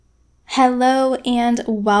Hello and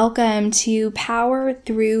welcome to Power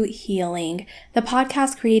Through Healing, the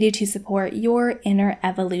podcast created to support your inner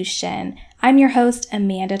evolution. I'm your host,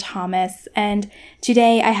 Amanda Thomas, and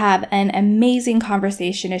today I have an amazing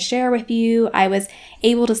conversation to share with you. I was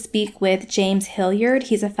able to speak with James Hilliard.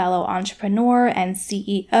 He's a fellow entrepreneur and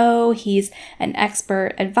CEO. He's an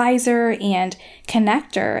expert advisor and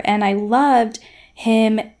connector, and I loved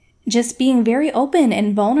him just being very open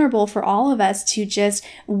and vulnerable for all of us to just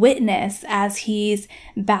witness as he's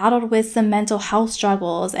battled with some mental health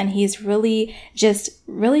struggles, and he's really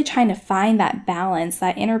trying to find that balance,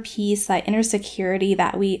 that inner peace, that inner security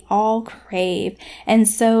that we all crave. And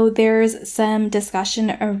so there's some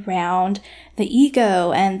discussion around the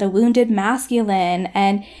ego and the wounded masculine,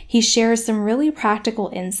 and he shares some really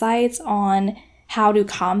practical insights on how to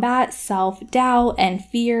combat self-doubt and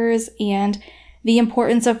fears, and the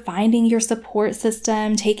importance of finding your support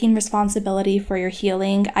system, taking responsibility for your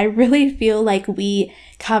healing. I really feel like we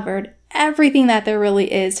covered everything that there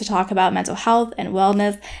really is to talk about mental health and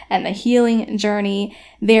wellness and the healing journey.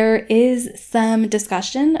 There is some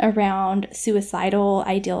discussion around suicidal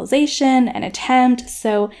idealization and attempt,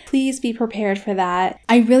 so please be prepared for that.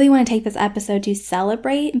 I really want to take this episode to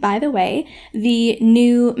celebrate, by the way, the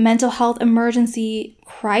new mental health emergency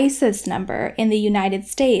crisis number in the United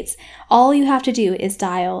States. All you have to do is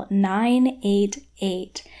dial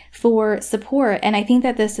 988 for support, and I think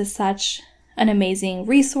that this is such an amazing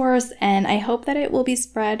resource, and I hope that it will be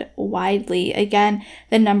spread widely. Again,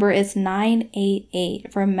 the number is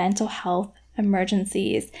 988 for mental health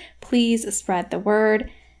emergencies. Please spread the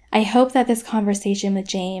word. I hope that this conversation with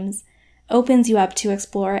James opens you up to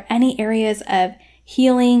explore any areas of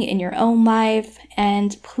healing in your own life,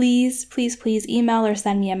 and please email or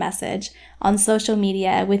send me a message on social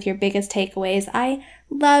media with your biggest takeaways. I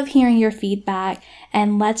love hearing your feedback,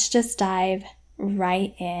 and let's just dive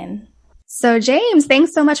right in. So James,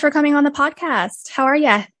 thanks so much for coming on the podcast. How are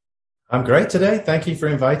you? I'm great today. Thank you for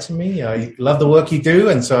inviting me. I love the work you do.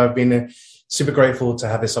 And so I've been super grateful to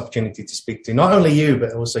have this opportunity to speak to not only you,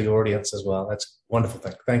 but also your audience as well. That's a wonderful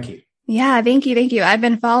thing. Thank you. Yeah, thank you. I've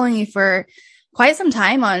been following you for quite some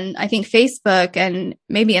time on, I think, Facebook and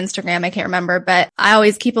maybe Instagram. I can't remember, but I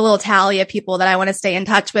always keep a little tally of people that I want to stay in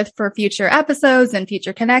touch with for future episodes and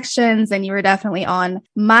future connections. And you were definitely on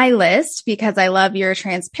my list because I love your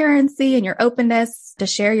transparency and your openness to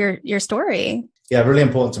share your story. Yeah, really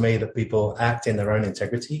important to me that people act in their own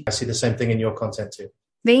integrity. I see the same thing in your content too.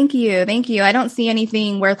 Thank you. I don't see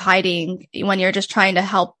anything worth hiding when you're just trying to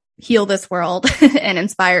help heal this world and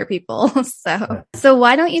inspire people. So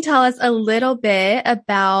why don't you tell us a little bit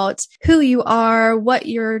about who you are, what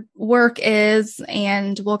your work is,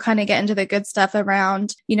 and we'll kind of get into the good stuff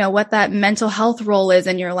around, what that mental health role is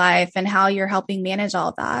in your life and how you're helping manage all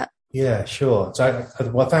of that. Yeah, sure. So,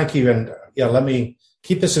 well, thank you. And let me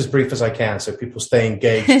keep this as brief as I can so people stay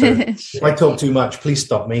engaged. So if I talk too much, please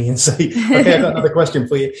stop me and say, okay, I've got another question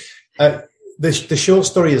for you. The short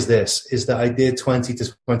story is that I did 20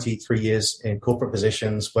 to 23 years in corporate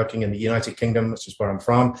positions working in the United Kingdom, which is where I'm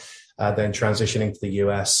from, then transitioning to the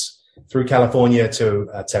US through California to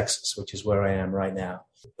Texas, which is where I am right now.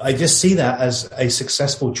 I just see that as a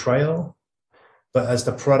successful trail, but as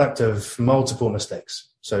the product of multiple mistakes.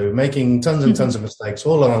 So making tons and tons of mistakes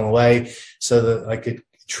all along the way so that I could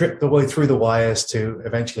trip the way through the wires to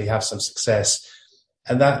eventually have some success.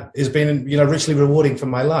 And that has been, richly rewarding for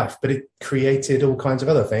my life, but it created all kinds of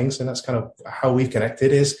other things. And that's kind of how we've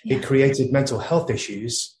connected It created mental health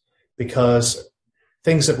issues because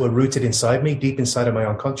things that were rooted inside me, deep inside of my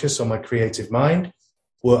unconscious or my creative mind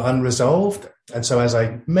were unresolved. And so as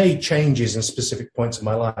I made changes in specific points in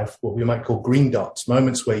my life, what we might call green dots,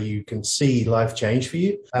 moments where you can see life change for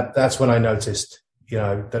you, that's when I noticed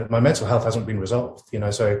that my mental health hasn't been resolved,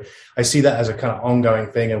 so I see that as a kind of ongoing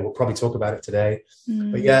thing, and we'll probably talk about it today.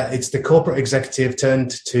 But it's the corporate executive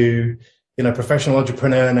turned to, professional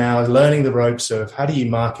entrepreneur now, learning the ropes of how do you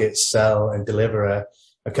market, sell, and deliver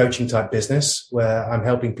a coaching type business where I'm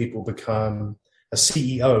helping people become a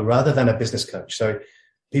CEO rather than a business coach. So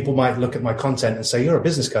people might look at my content and say, you're a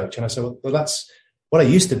business coach. And I say, well, that's what I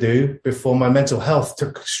used to do before my mental health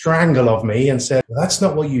took strangle of me and said, well, that's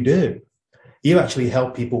not what you do. You actually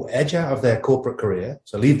help people edge out of their corporate career,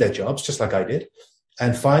 so leave their jobs, just like I did,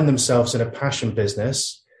 and find themselves in a passion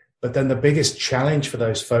business. But then the biggest challenge for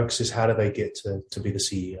those folks is how do they get to be the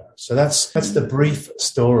CEO? So that's the brief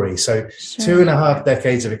story. So 2.5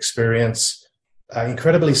 decades of experience,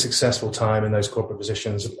 incredibly successful time in those corporate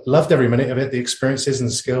positions. Loved every minute of it, the experiences and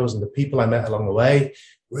the skills and the people I met along the way,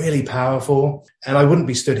 really powerful. And I wouldn't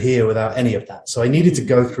be stood here without any of that. So I needed to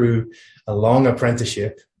go through a long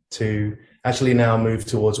apprenticeship to actually now move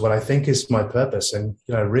towards what I think is my purpose. And,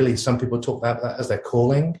 really some people talk about that as their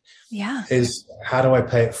calling. Yeah. Is how do I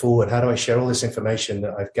pay it forward? How do I share all this information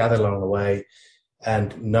that I've gathered along the way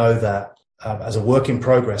and know that as a work in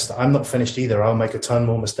progress, that I'm not finished either. I'll make a ton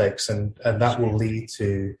more mistakes and that will lead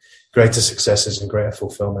to greater successes and greater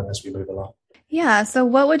fulfillment as we move along. Yeah. So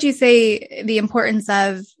what would you say the importance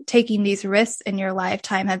of taking these risks in your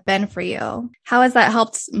lifetime have been for you? How has that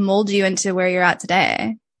helped mold you into where you're at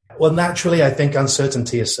today? Well, naturally, I think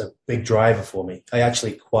uncertainty is a big driver for me. I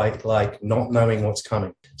actually quite like not knowing what's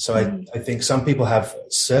coming. So I think some people have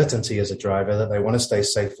certainty as a driver, that they want to stay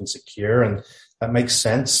safe and secure. And that makes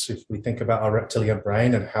sense if we think about our reptilian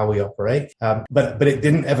brain and how we operate. But it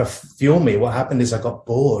didn't ever fuel me. What happened is I got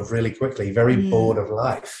bored really quickly, very bored of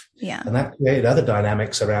life. Yeah. And that created other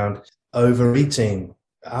dynamics around overeating,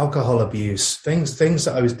 alcohol abuse, things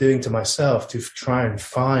that I was doing to myself to try and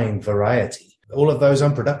find variety. All of those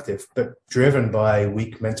unproductive, but driven by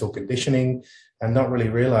weak mental conditioning and not really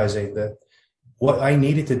realizing that what I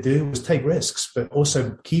needed to do was take risks, but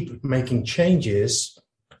also keep making changes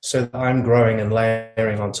so that I'm growing and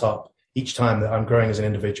layering on top each time that I'm growing as an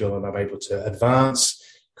individual and I'm able to advance,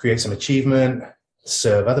 create some achievement,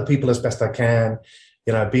 serve other people as best I can,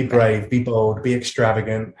 be brave, be bold, be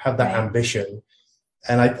extravagant, have that ambition.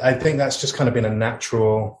 And I think that's just kind of been a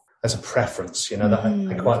natural, as a preference, that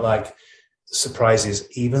I quite like. Surprises,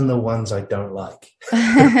 even the ones I don't like.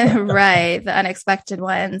 Right. The unexpected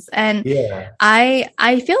ones. And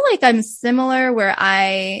I feel like I'm similar where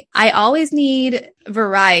I always need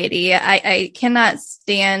variety. I cannot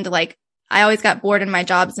stand, like, I always got bored in my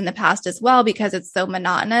jobs in the past as well because it's so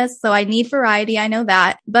monotonous. So I need variety. I know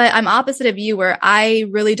that, but I'm opposite of you where I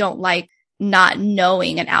really don't like not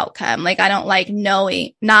knowing an outcome. Like I don't like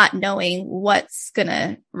not knowing what's going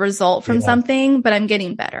to result from something, but I'm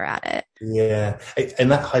getting better at it. Yeah.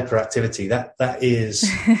 And that hyperactivity, that is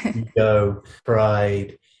ego,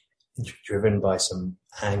 pride, driven by some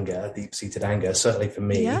anger, deep-seated anger, certainly for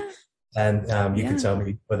me. Yeah. And you can tell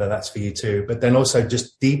me whether that's for you too, but then also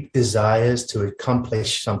just deep desires to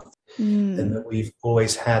accomplish something. And that we've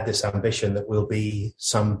always had this ambition that we'll be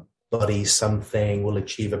somebody, something, will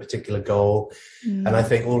achieve a particular goal. And I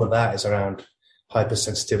think all of that is around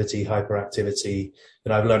hypersensitivity, hyperactivity.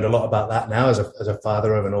 I've learned a lot about that now as a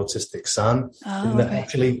father of an autistic son. And that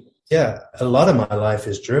actually, a lot of my life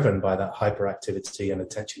is driven by that hyperactivity and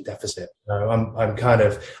attention deficit. I'm kind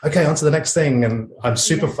of, okay, on to the next thing. And I'm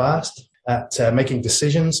super fast at making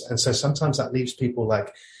decisions. And so sometimes that leaves people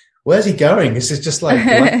like, where's he going? This is just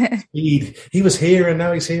like speed. He was here and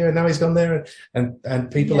now he's here and now he's gone there.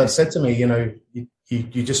 And people have said to me,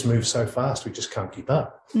 you just move so fast. We just can't keep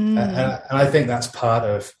up. And I think that's part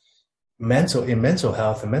of mental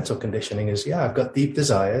health and mental conditioning is, I've got deep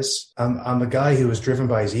desires. I'm a guy who was driven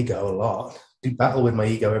by his ego a lot. I do battle with my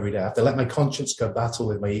ego every day. I have to let my conscience go battle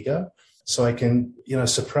with my ego so I can,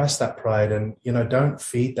 suppress that pride and, don't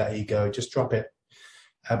feed that ego. Just drop it.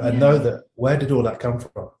 And know that where did all that come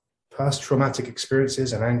from? Past traumatic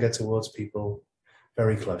experiences and anger towards people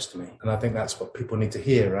very close to me. And I think that's what people need to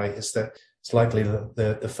hear, right? Is that it's likely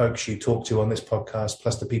that the folks you talk to on this podcast,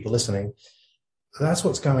 plus the people listening, that's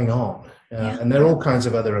what's going on. And there are all kinds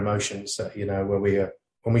of other emotions that,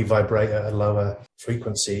 when we vibrate at a lower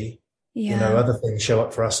frequency, other things show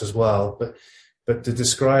up for us as well. But to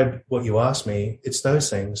describe what you asked me, it's those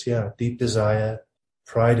things. Deep desire,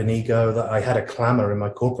 pride and ego, that I had a clamor in my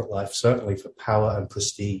corporate life, certainly for power and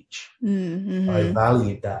prestige. I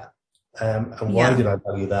valued that. And why did I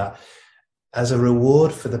value that? As a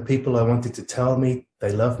reward for the people I wanted to tell me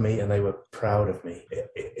they love me and they were proud of me.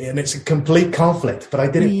 And it's a complete conflict, but I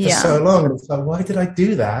did it for so long. And it's like, why did I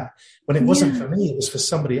do that when it wasn't for me? It was for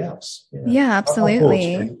somebody else. Yeah,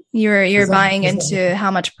 absolutely. You're buying into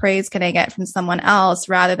how much praise can I get from someone else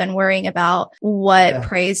rather than worrying about what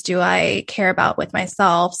praise do I care about with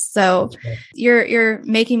myself. So you're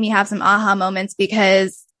making me have some aha moments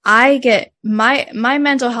because I get my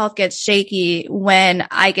mental health gets shaky when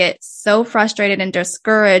I get so frustrated and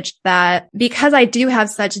discouraged that because I do have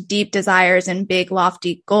such deep desires and big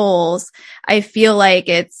lofty goals, I feel like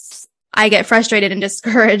I get frustrated and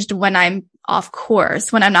discouraged when I'm off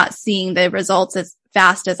course, when I'm not seeing the results as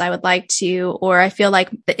fast as I would like to, or I feel like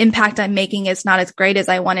the impact I'm making is not as great as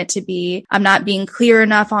I want it to be. I'm not being clear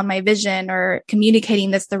enough on my vision or communicating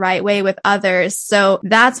this the right way with others. So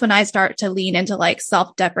that's when I start to lean into like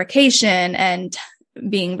self-deprecation and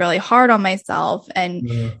being really hard on myself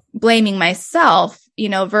and blaming myself,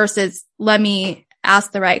 versus let me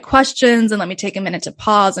ask the right questions and let me take a minute to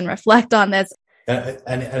pause and reflect on this.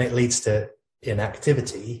 And it leads to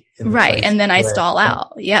inactivity in the Right. place And then I where, stall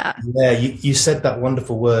out. Yeah. yeah, you said that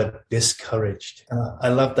wonderful word, discouraged. And I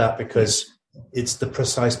love that because it's the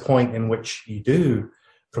precise point in which you do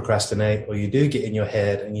procrastinate or you do get in your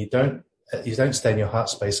head and you don't stay in your heart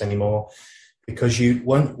space anymore, because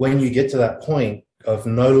when you get to that point of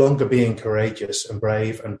no longer being courageous and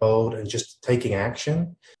brave and bold and just taking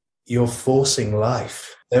action, you're forcing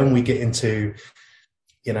life. Then we get into,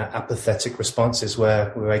 apathetic responses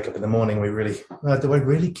where we wake up in the morning, do I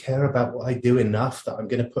really care about what I do enough that I'm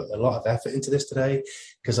going to put a lot of effort into this today?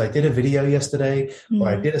 Because I did a video yesterday or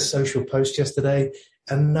I did a social post yesterday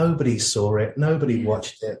and nobody saw it. Nobody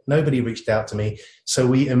watched it. Nobody reached out to me. So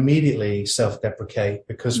we immediately self-deprecate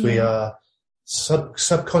because we are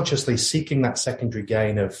subconsciously seeking that secondary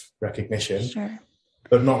gain of recognition,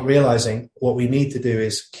 but not realizing what we need to do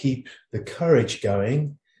is keep the courage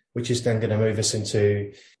going, which is then going to move us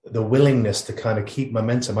into the willingness to kind of keep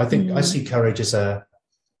momentum. I think I see courage as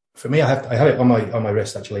for me, I have it on my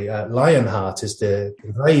wrist actually. Lionheart is the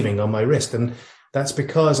engraving on my wrist, and that's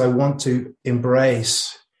because I want to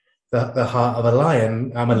embrace the heart of a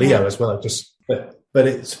lion. I'm a Leo as well, but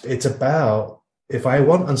it's about, if I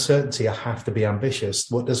want uncertainty, I have to be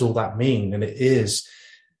ambitious. What does all that mean? And it is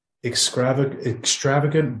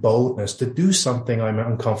extravagant boldness to do something I'm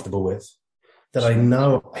uncomfortable with. That I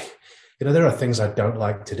know, there are things I don't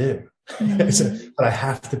like to do, but I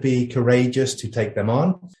have to be courageous to take them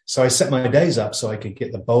on. So I set my days up so I could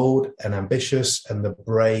get the bold and ambitious and the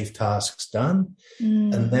brave tasks done.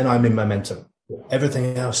 And then I'm in momentum.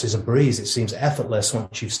 Everything else is a breeze. It seems effortless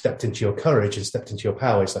once you've stepped into your courage and stepped into your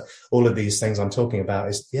power. So all of these things I'm talking about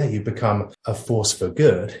is, you become a force for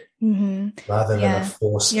good rather than a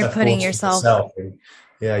force. You're putting yourself.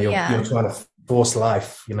 You're trying to force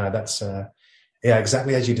life. That's,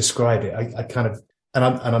 exactly as you described it. I kind of, and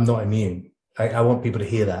I'm not immune. I want people to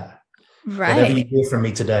hear that. Right. Whatever you hear from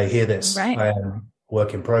me today, hear this. Right. I am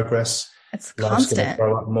work in progress. It's Life's constant. going to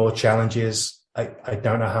throw up more challenges. I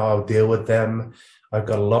don't know how I'll deal with them. I've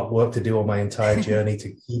got a lot of work to do on my entire journey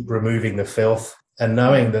to keep removing the filth and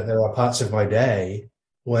knowing that there are parts of my day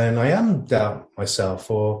when I am doubt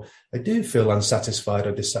myself, or I do feel unsatisfied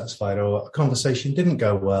or dissatisfied, or a conversation didn't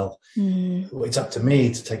go well. It's up to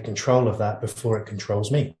me to take control of that before it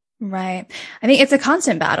controls me. Right. I think it's a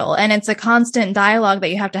constant battle, and it's a constant dialogue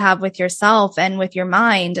that you have to have with yourself and with your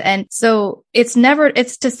mind. And so it's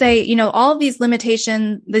to say, all of these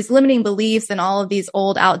limitations, these limiting beliefs and all of these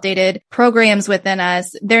old outdated programs within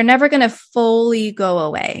us, they're never going to fully go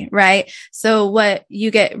away. Right. So what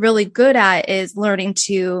you get really good at is learning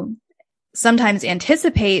to sometimes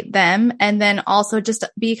anticipate them and then also just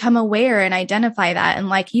become aware and identify that. And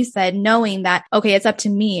like you said, knowing that, okay, it's up to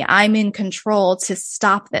me. I'm in control to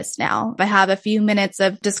stop this now. If I have a few minutes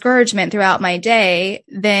of discouragement throughout my day,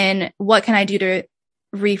 then what can I do to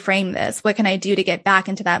reframe this? What can I do to get back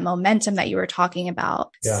into that momentum that you were talking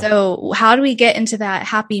about? Yeah. So how do we get into that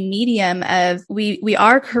happy medium of we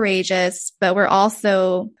are courageous, but we're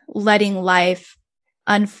also letting life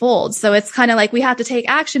unfold? So it's kind of like we have to take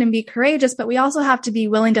action and be courageous, but we also have to be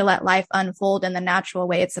willing to let life unfold in the natural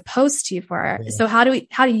way it's supposed to So how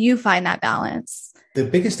do you find that balance? The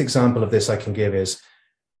biggest example of this I can give is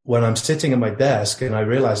when I'm sitting at my desk and I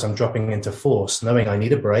realize I'm dropping into force, knowing I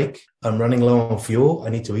need a break, I'm running low on fuel, I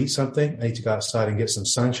need to eat something, I need to go outside and get some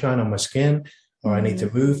sunshine on my skin, or I need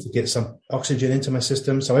to move to get some oxygen into my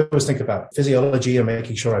system. So I always think about physiology and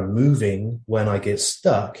making sure I'm moving when I get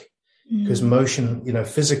stuck. Because motion,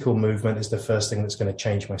 physical movement is the first thing that's going to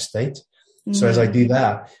change my state. So as I do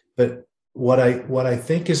that, but what I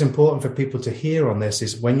think is important for people to hear on this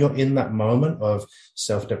is when you're in that moment of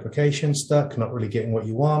self-deprecation, stuck, not really getting what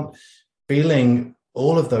you want, feeling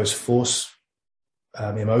all of those force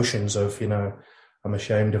emotions of, I'm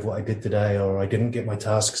ashamed of what I did today, or I didn't get my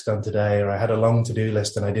tasks done today, or I had a long to-do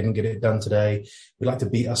list and I didn't get it done today. We like to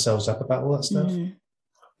beat ourselves up about all that stuff.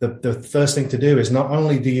 The first thing to do is not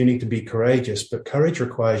only do you need to be courageous, but courage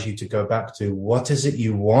requires you to go back to what is it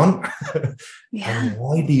you want and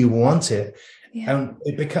why do you want it? And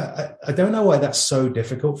I don't know why that's so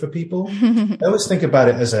difficult for people. I always think about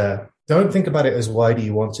it don't think about it as why do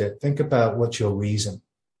you want it? Think about what's your reason.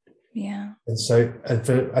 Yeah. And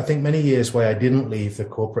for, I think many years why I didn't leave the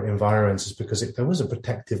corporate environments is because there was a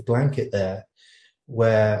protective blanket there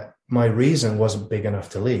where my reason wasn't big enough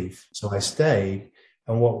to leave. So I stayed.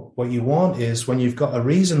 And what you want is when you've got a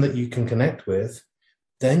reason that you can connect with,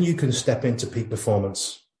 then you can step into peak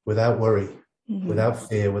performance without worry, without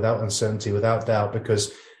fear, without uncertainty, without doubt,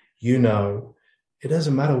 because it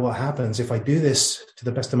doesn't matter what happens. If I do this to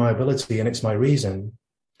the best of my ability and it's my reason,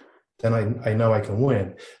 then I know I can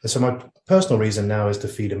win. And so my personal reason now is to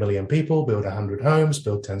feed 1 million people, build 100 homes,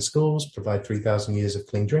 build 10 schools, provide 3,000 years of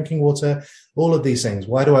clean drinking water, all of these things.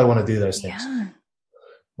 Why do I want to do those things? Yeah.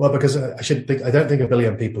 Well, because I don't think 1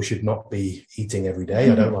 billion people should not be eating every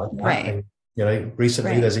day. I don't like that. Right. And,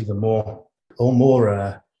 recently there's even more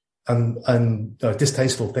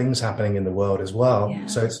distasteful things happening in the world as well. Yeah.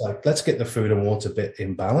 So it's like, let's get the food and water bit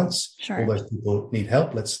in balance. Sure. All those people need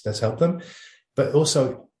help. Let's help them. But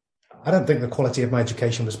also, I don't think the quality of my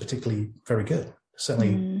education was particularly very good,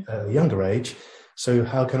 certainly at a younger age. So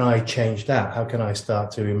how can I change that? How can I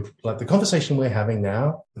start to, like the conversation we're having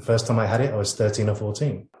now, the first time I had it, I was 13 or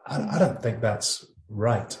 14. I don't think that's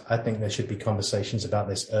right. I think there should be conversations about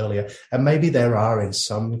this earlier. And maybe there are in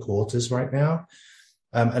some quarters right now.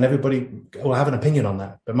 And everybody will have an opinion on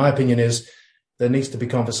that. But my opinion is there needs to be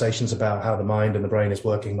conversations about how the mind and the brain is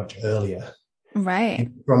working much earlier. Right.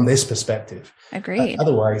 From this perspective. Agreed.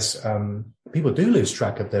 Otherwise, people do lose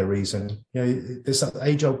track of their reason. There's that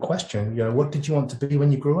age-old question, what did you want to be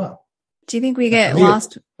when you grew up? Do you think we get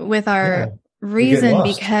lost with our reason?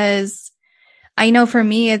 Because I know for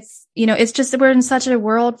me, it's just, we're in such a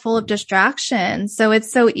world full of distractions. So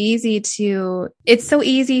it's so easy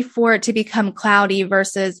for it to become cloudy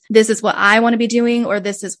versus this is what I want to be doing, or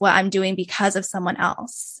this is what I'm doing because of someone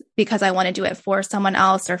else, because I want to do it for someone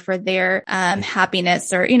else or for their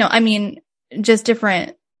happiness, or, just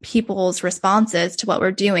different people's responses to what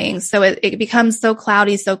we're doing. So it becomes so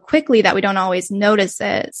cloudy so quickly that we don't always notice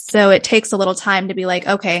it. So it takes a little time to be like,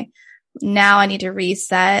 okay, now I need to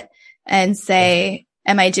reset and say,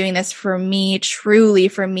 am I doing this for me, truly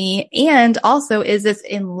for me? And also, is this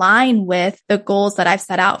in line with the goals that I've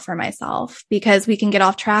set out for myself? Because we can get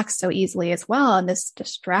off track so easily as well in this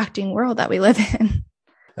distracting world that we live in.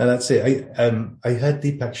 And that's it. I heard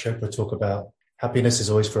Deepak Chopra talk about happiness is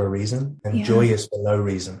always for a reason and joy is for no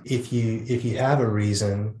reason. If you have a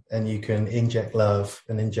reason and you can inject love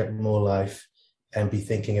and inject more life and be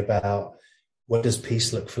thinking about what does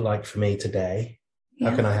peace look like for me today?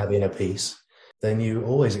 How can I have inner peace? Then you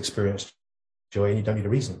always experience joy and you don't need a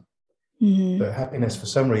reason. Mm-hmm. But happiness, for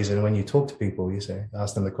some reason, when you talk to people,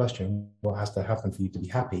 ask them the question, what has to happen for you to be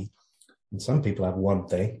happy? And some people have one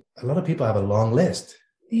thing. A lot of people have a long list.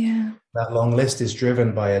 Yeah. That long list is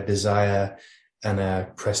driven by a desire and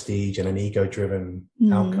a prestige and an ego-driven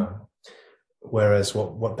outcome. Whereas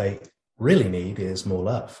what they really need is more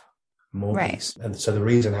love, more peace. And so the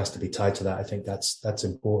reason has to be tied to that. I think that's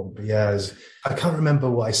important. But I can't remember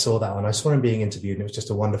what I saw that on. I saw him being interviewed and it was just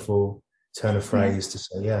a wonderful turn of phrase to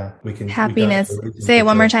say, we can. Happiness. Say it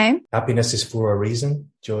one more time. Happiness is for a reason.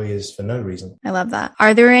 Joy is for no reason. I love that.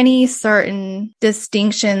 Are there any certain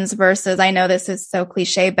distinctions versus, I know this is so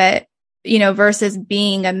cliche, but versus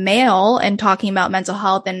being a male and talking about mental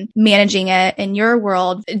health and managing it in your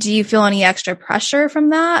world, do you feel any extra pressure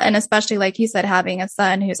from that? And especially, like you said, having a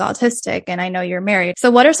son who's autistic, and I know you're married.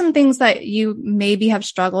 So what are some things that you maybe have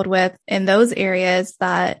struggled with in those areas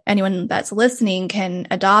that anyone that's listening can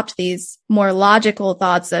adopt these more logical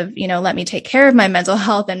thoughts of, let me take care of my mental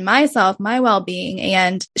health and myself, my well-being,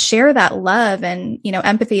 and share that love and,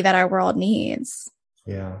 empathy that our world needs?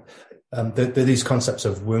 Yeah. There are these concepts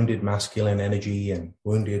of wounded masculine energy and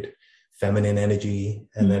wounded feminine energy.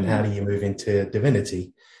 And then how do you move into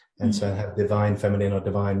divinity? And so have divine feminine or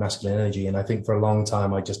divine masculine energy. And I think for a long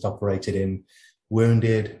time, I just operated in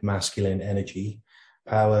wounded masculine energy,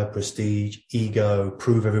 power, prestige, ego,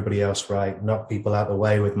 prove everybody else right, knock people out of the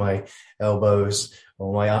way with my elbows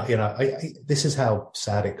or my, this is how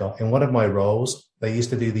sad it got. In one of my roles, they used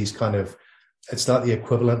to do these kind of, it's like the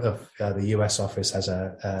equivalent of the US office has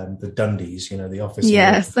the Dundies, the office.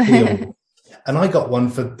 Yes. And I got one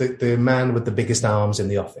for the man with the biggest arms in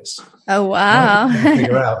the office. Oh, wow.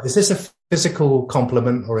 Figure out, is this a physical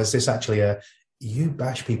compliment or is this actually you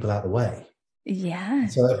bash people out of the way? Yeah.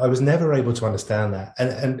 So I was never able to understand that.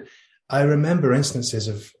 And I remember instances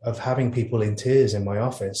of having people in tears in my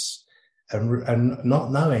office and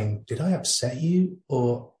not knowing, did I upset you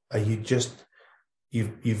or are you just,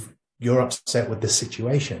 you're upset with the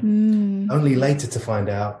situation. Only later to find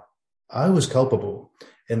out I was culpable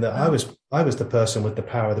in that I was the person with the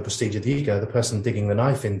power, the prestige of the ego, the person digging the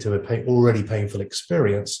knife into already painful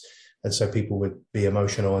experience. And so people would be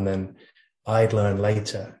emotional and then I'd learn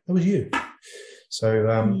later it was you. So,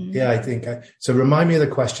 I think, so remind me of the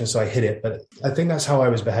question. So I hit it, but I think that's how I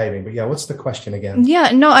was behaving. But what's the question again?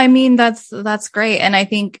 Yeah, no, I mean, that's great. And I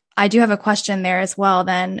think I do have a question there as well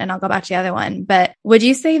then, and I'll go back to the other one. But would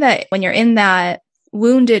you say that when you're in that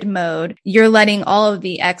wounded mode, you're letting all of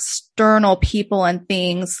the external people and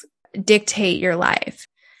things dictate your life?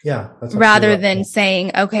 Yeah. That's rather than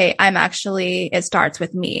saying, okay, it starts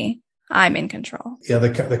with me. I'm in control. Yeah,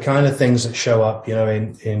 the kind of things that show up,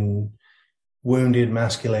 in wounded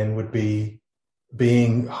masculine would be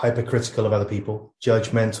being hypercritical of other people,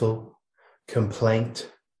 judgmental,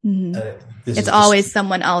 complaint. It's always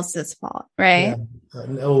someone else's fault, right?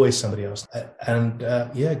 Yeah, always somebody else. And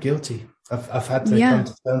guilty. I've had to come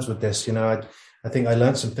to terms with this. I think I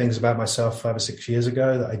learned some things about myself 5 or 6 years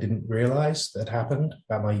ago that I didn't realize that happened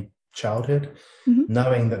about my childhood,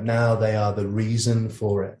 knowing that now they are the reason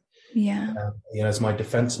for it. Yeah. As my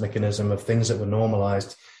defense mechanism of things that were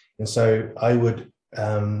normalized. And so I would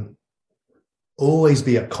always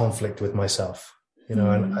be at conflict with myself,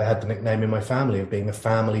 and I had the nickname in my family of being a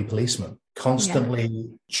family policeman, constantly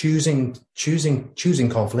choosing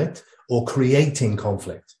conflict or creating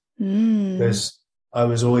conflict, because I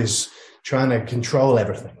was always trying to control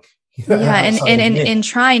everything. And in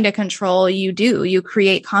trying to control, you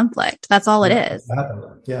create conflict. That's all it is.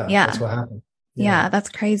 That's what happened. Yeah, that's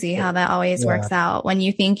crazy how that always works out. When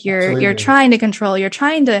you think you're trying to control,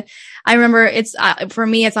 I remember for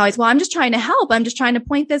me, it's always, well, I'm just trying to help. I'm just trying to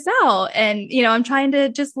point this out. And, I'm trying to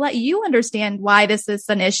just let you understand why this is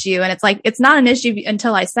an issue. And it's like, it's not an issue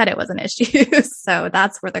until I said it was an issue. So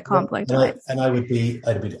that's where the conflict lies. And I'd be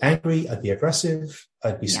angry. I'd be aggressive.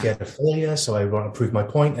 I'd be scared of failure. So I want to prove my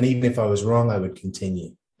point. And even if I was wrong, I would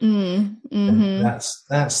continue. And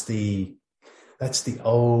that's the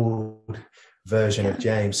old version of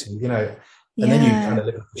James, and then you kind of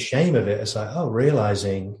look at the shame of it. It's like,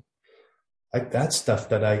 realizing like that's stuff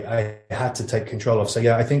that I had to take control of. So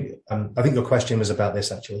I think your question was about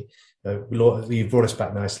this actually. You brought us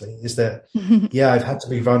back nicely. Is that I've had to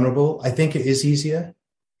be vulnerable. I think it is easier.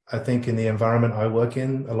 I think in the environment I work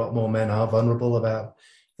in, a lot more men are vulnerable about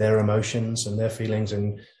their emotions and their feelings,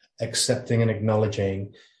 and accepting and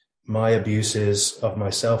acknowledging my abuses of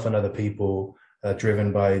myself and other people,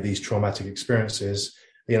 driven by these traumatic experiences,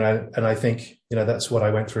 and I think, that's what I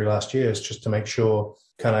went through last year, is just to make sure,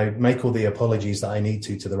 can I make all the apologies that I need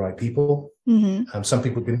to the right people? Some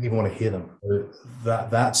people didn't even want to hear them.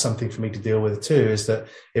 That's something for me to deal with too, is that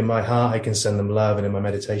in my heart, I can send them love, and in my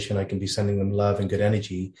meditation, I can be sending them love and good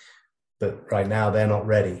energy. But right now they're not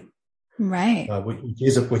ready. Right.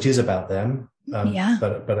 Which is about them.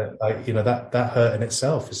 But that hurt in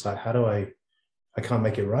itself is like, how do I can't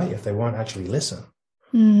make it right if they won't actually listen.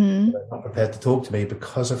 They're not prepared to talk to me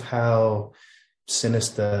because of how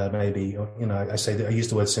sinister, maybe, I use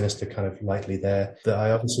the word sinister kind of lightly there, that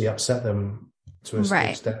I obviously upset them to a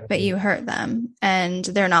extent. But you hurt them, and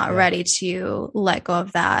they're not ready to let go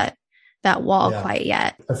of that wall quite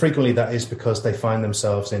yet. And frequently that is because they find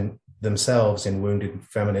themselves in wounded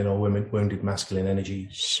feminine or wounded masculine energy.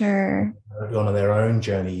 Sure. On their own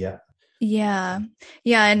journey yet. Yeah.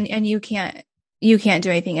 And you can't do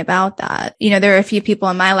anything about that. There are a few people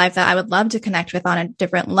in my life that I would love to connect with on a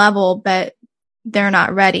different level, but they're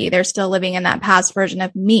not ready. They're still living in that past version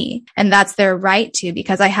of me. And that's their right to,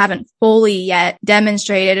 because I haven't fully yet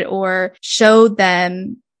demonstrated or showed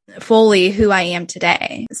them fully who I am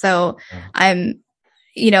today. So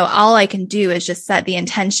all I can do is just set the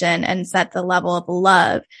intention and set the level of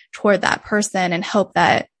love toward that person and hope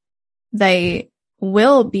that they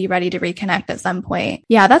will be ready to reconnect at some point.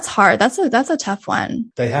 Yeah, that's hard. That's a tough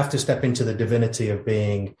one. They have to step into the divinity of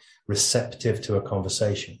being receptive to a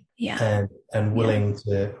conversation. Yeah. And willing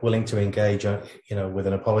to engage, with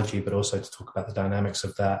an apology, but also to talk about the dynamics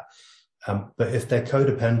of that. But if they're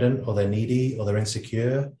codependent or they're needy or they're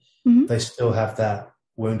insecure, they still have that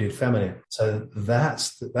wounded feminine. So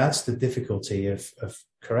that's the difficulty of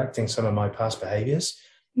correcting some of my past behaviors,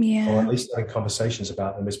 or at least having conversations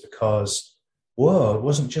about them, is because, it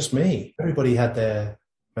wasn't just me. Everybody had their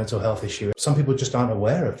mental health issue. Some people just aren't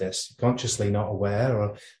aware of this, consciously not aware,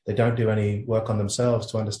 or they don't do any work on themselves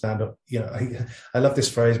to understand. I love this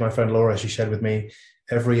phrase. My friend Laura, she shared with me,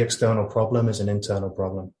 every external problem is an internal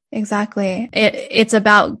problem. Exactly. It's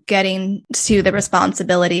about getting to the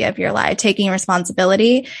responsibility of your life, taking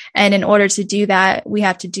responsibility. And in order to do that, we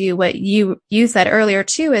have to do what you said earlier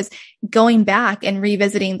too, is going back and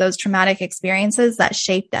revisiting those traumatic experiences that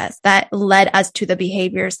shaped us, that led us to the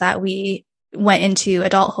behaviors that we went into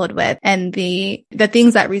adulthood with, and the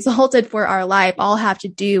things that resulted for our life all have to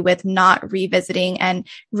do with not revisiting and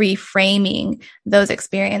reframing those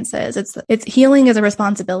experiences. It's healing is a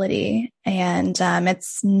responsibility, and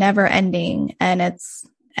it's never ending, and it's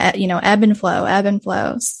ebb and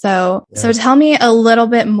flow. So tell me a little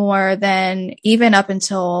bit more than even up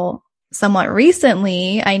until somewhat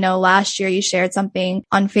recently. I know last year you shared something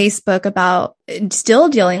on Facebook about still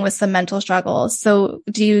dealing with some mental struggles. So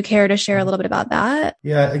do you care to share a little bit about that?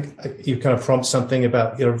 Yeah, you kind of prompt something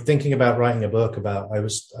about, thinking about writing a book about, I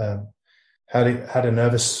had a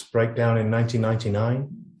nervous breakdown in 1999.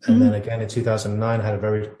 And then again in 2009, I had a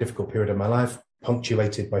very difficult period of my life,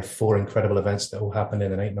 punctuated by 4 incredible events that all happened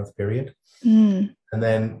in an 8-month period. And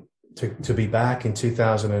then to be back in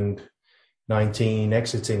 2019,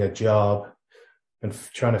 exiting a job and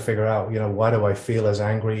trying to figure out, why do I feel as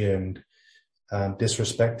angry and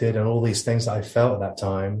disrespected and all these things that I felt at that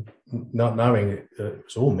time, not knowing it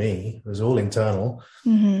was all me, it was all internal.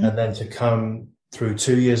 And then to come through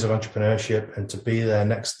 2 years of entrepreneurship and to be there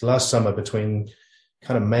last summer between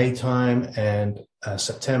kind of May time and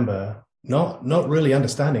September, not really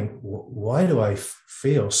understanding why do I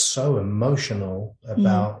feel so emotional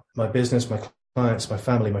about my business, my clients, my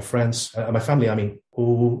family, my friends. My family, I mean,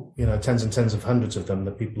 all, tens and tens of hundreds of them,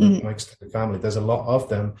 the people in my extended family, there's a lot of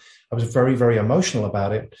them. I was very, very emotional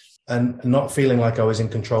about it and not feeling like I was in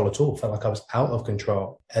control at all. Felt like I was out of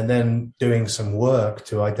control. And then doing some work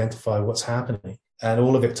to identify what's happening. And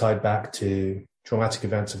all of it tied back to traumatic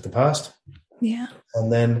events of the past. Yeah.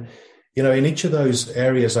 And then, in each of those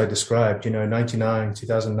areas I described, 99,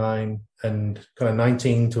 2009, and kind of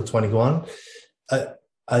 19 till 21,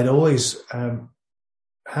 I'd always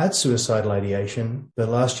had suicidal ideation, but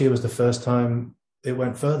last year was the first time it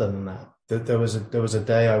went further than that. There was a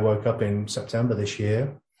day I woke up in September this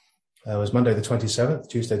year. It was Monday the 27th,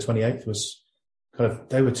 Tuesday 28th was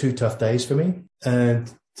they were 2 tough days for me.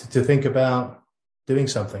 And to think about doing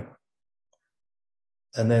something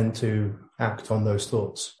and then to act on those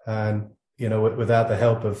thoughts. And, without the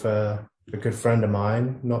help of a good friend of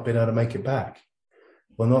mine, not being able to make it back.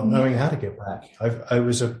 Well, not knowing how to get back. It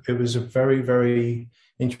was a very, very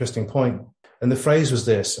interesting point. And the phrase was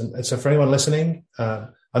this, and so for anyone listening,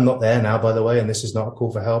 I'm not there now, by the way, and this is not a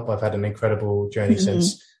call for help. I've had an incredible journey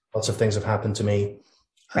since. Lots of things have happened to me.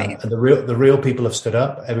 Right. And the real people have stood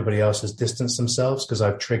up. Everybody else has distanced themselves because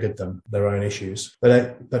I've triggered them, their own issues.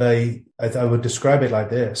 But I would describe it like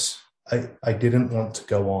this. I didn't want to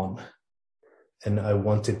go on. And I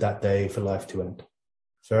wanted that day for life to end.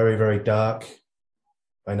 Very, very dark.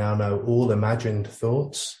 I now know all imagined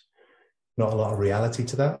thoughts, not a lot of reality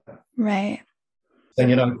to that. Right.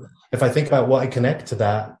 And, if I think about what I connect to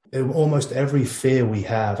that, almost every fear we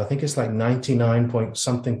have, I think it's like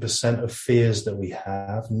 99% of fears that we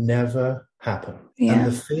have never happen. Yeah. And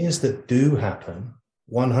the fears that do happen,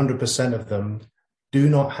 100% of them do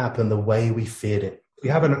not happen the way we feared it.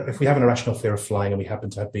 If we have an irrational fear of flying and we happen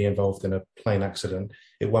to be involved in a plane accident,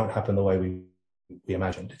 it won't happen the way we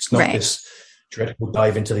imagined. It's not this dreadful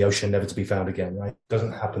dive into the ocean, never to be found again, right? It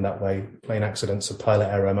doesn't happen that way. Plane accidents are pilot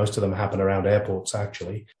error. Most of them happen around airports,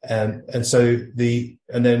 actually. And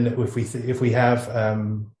then if we have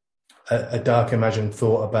a dark imagined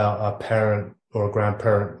thought about our parent or a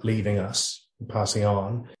grandparent leaving us and passing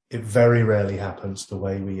on, it very rarely happens the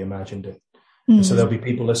way we imagined it. And so there'll be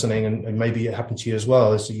people listening, and maybe it happened to you as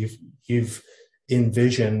well, is that you've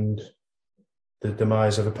envisioned the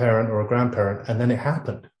demise of a parent or a grandparent, and then it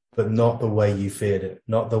happened, but not the way you feared it,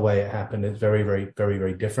 not the way it happened. It's very, very, very,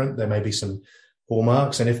 very different. There may be some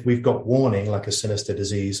hallmarks, and if we've got warning, like a sinister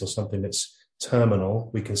disease or something that's terminal,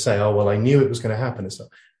 we can say, oh, well, I knew it was going to happen. It's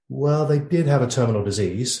like, well, they did have a terminal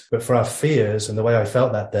disease, but for our fears and the way I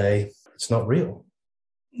felt that day, it's not real.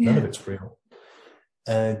 Yeah. None of it's real.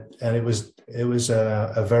 And it was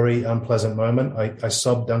a very unpleasant moment. I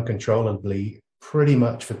sobbed uncontrollably pretty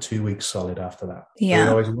much for 2 weeks solid after that. Yeah.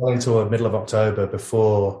 So, I was well into the middle of October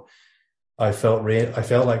before I felt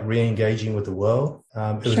like re-engaging with the world.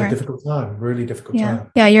 It was a difficult time, really difficult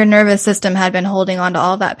time. Yeah, your nervous system had been holding on to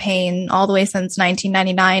all that pain all the way since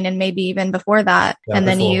 1999 and maybe even before that. Yeah, and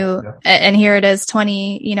then and here it is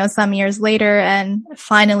 20, some years later, and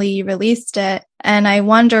finally you released it. And I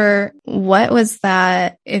wonder, what was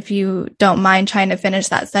that, if you don't mind trying to finish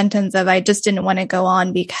that sentence of, I just didn't want to go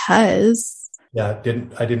on because. Yeah,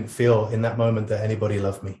 I didn't feel in that moment that anybody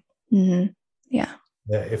loved me. Mm-hmm. Yeah.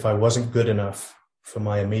 That if I wasn't good enough for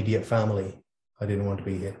my immediate family, I didn't want to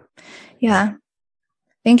be here. Yeah.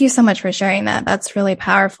 Thank you so much for sharing that. That's really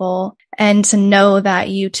powerful. And to know that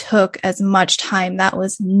you took as much time that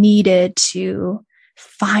was needed to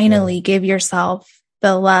finally give yourself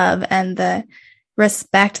the love and the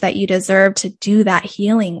respect that you deserve to do that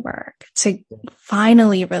healing work, to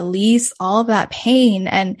finally release all of that pain.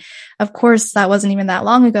 And of course, that wasn't even that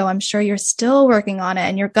long ago. I'm sure you're still working on it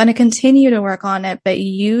and you're going to continue to work on it, but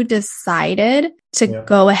you decided to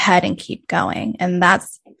go ahead and keep going. And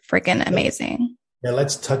that's freaking amazing. Yeah,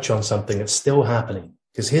 let's touch on something that's still happening,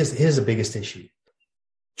 because here's the biggest issue: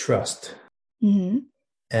 trust. Mm-hmm.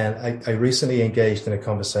 And I recently engaged in a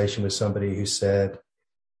conversation with somebody who said,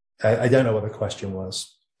 I don't know what the question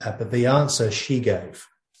was, but the answer she gave,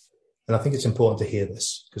 and I think it's important to hear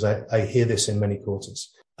this because I hear this in many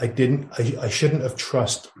quarters. I shouldn't have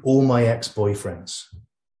trusted all my ex-boyfriends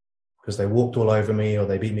because they walked all over me or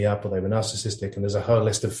they beat me up or they were narcissistic. And there's a whole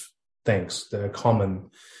list of things that are common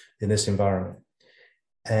in this environment.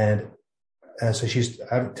 And so she's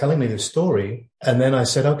telling me this story. And then I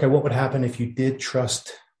said, okay, what would happen if you did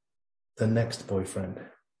trust the next boyfriend?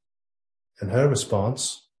 And her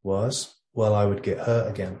response was, well, I would get hurt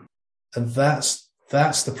again. And that's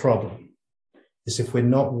the problem, is if we're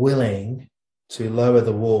not willing to lower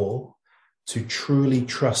the wall, to truly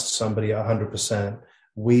trust somebody at 100%,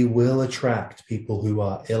 we will attract people who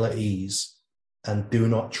are ill at ease and do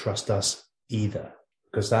not trust us either,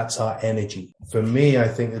 because that's our energy. For me, I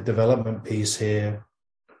think the development piece here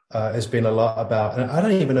has been a lot about, and I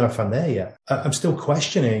don't even know if I'm there yet. I'm still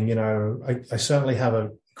questioning, I certainly have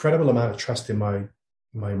an incredible amount of trust in my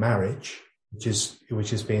marriage, which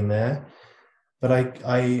has been there. But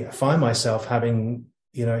I find myself having,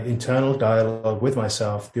 internal dialogue with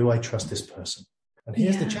myself. Do I trust this person? And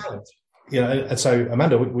here's the challenge. And so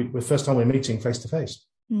Amanda, the first time we're meeting face to face.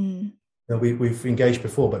 We've engaged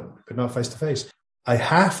before, but not face to face. I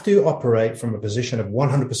have to operate from a position of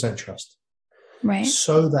 100% trust. Right.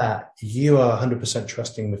 So that you are 100%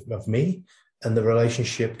 trusting of me, and the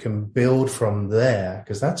relationship can build from there,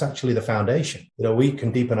 because that's actually the foundation. We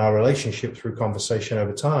can deepen our relationship through conversation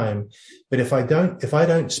over time. But if I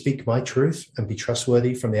don't speak my truth and be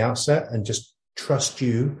trustworthy from the outset and just trust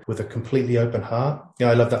you with a completely open heart.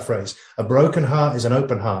 I love that phrase. A broken heart is an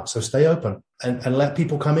open heart. So stay open and let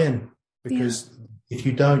people come in, because if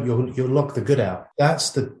you don't, you'll lock the good out.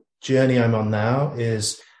 That's the journey I'm on now.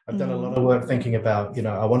 I've done a lot of work thinking about,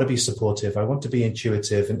 I want to be supportive. I want to be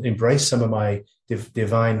intuitive and embrace some of my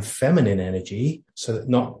divine feminine energy, so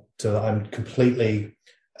that I'm completely,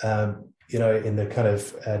 in the kind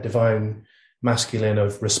of divine masculine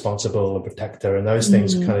of responsible and protector and those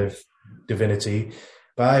things, kind of divinity.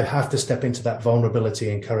 But I have to step into that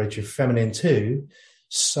vulnerability and courage of feminine too,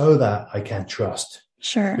 so that I can trust.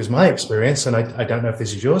 Sure. Because my experience, and I don't know if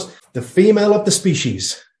this is yours, the female of the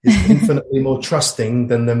species is infinitely more trusting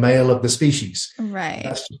than the male of the species. Right.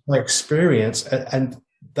 That's just my experience. And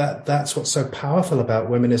that's what's so powerful about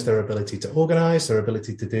women, is their ability to organize, their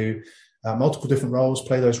ability to do multiple different roles,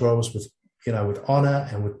 play those roles with honor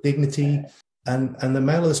and with dignity. And the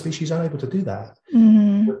male of the species aren't able to do that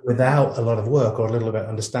without a lot of work or a little bit of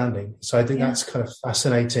understanding. So I think that's kind of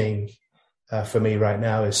fascinating for me right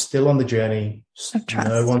now, is still on the journey of trust.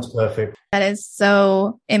 No one's perfect. That is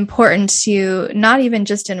so important to, not even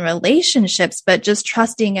just in relationships, but just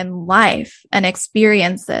trusting in life and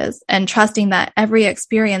experiences, and trusting that every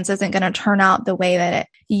experience isn't going to turn out the way that it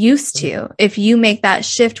used to. If you make that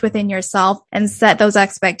shift within yourself and set those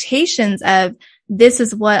expectations of, this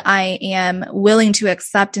is what I am willing to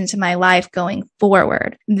accept into my life going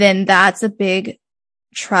forward, then that's a big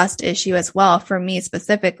trust issue as well for me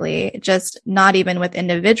specifically, just not even with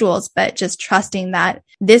individuals, but just trusting that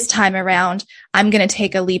this time around, I'm going to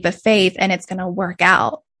take a leap of faith and it's going to work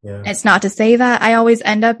out. Yeah. It's not to say that I always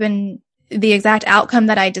end up in the exact outcome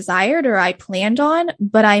that I desired or I planned on,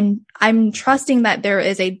 but I'm trusting that there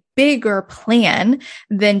is a bigger plan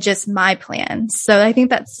than just my plan. So I think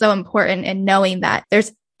that's so important in knowing that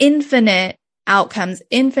there's infinite outcomes,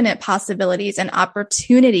 infinite possibilities and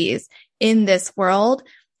opportunities in this world.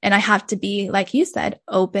 And I have to be, like you said,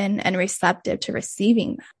 open and receptive to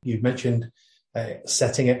receiving that. You mentioned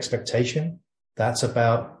setting expectation. That's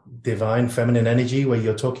about divine feminine energy, where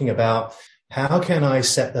you're talking about, how can I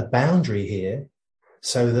set the boundary here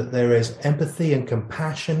so that there is empathy and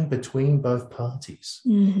compassion between both parties?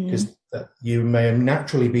 Because you may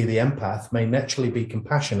naturally be the empath, may naturally be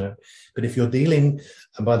compassionate. But if you're dealing,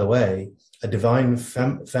 and by the way, a divine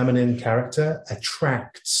feminine character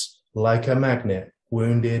attracts, like a magnet,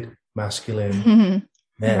 wounded masculine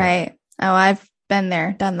men. Right. Oh, I've been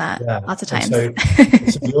there, done that lots of times. So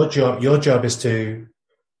your job is to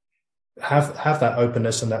have that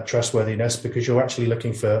openness and that trustworthiness, because you're actually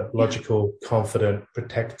looking for logical, confident,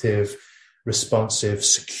 protective, responsive,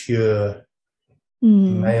 secure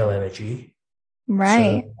male energy.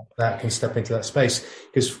 Right. So that can step into that space.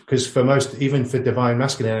 Because for most, even for divine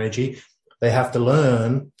masculine energy, they have to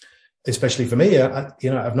learn. Especially for me,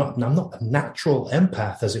 I'm not a natural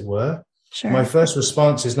empath, as it were. Sure. My first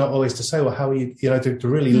response is not always to say, well, how are you, to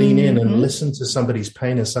really lean in and listen to somebody's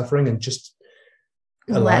pain and suffering and just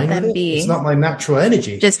let them be. It's not my natural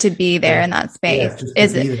energy. Just to be there in that space.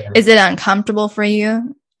 Is it uncomfortable for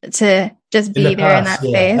you to just be there in that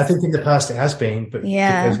space? I think in the past it has been, but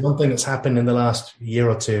there's one thing that's happened in the last year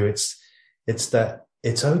or two. It's that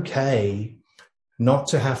it's okay not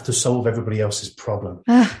to have to solve everybody else's problem.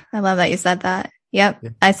 I love that you said that. Yep. Yeah.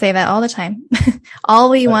 I say that all the time. All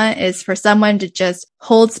we want is for someone to just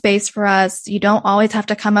hold space for us. You don't always have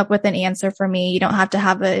to come up with an answer for me. You don't have to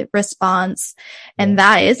have a response. And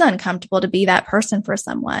that is uncomfortable to be that person for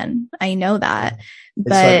someone. I know that,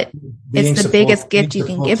 but it's the biggest gift you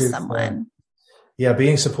can give someone.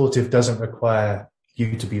 Being supportive doesn't require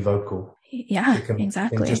you to be vocal. Yeah,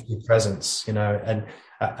 exactly. It can just be presence, and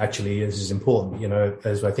actually this is important,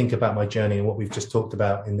 as I think about my journey and what we've just talked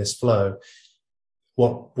about in this flow,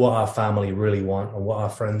 what our family really want and what our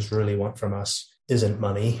friends really want from us isn't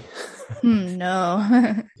money.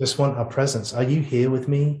 No. Just want our presence. Are you here with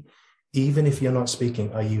me? Even if you're not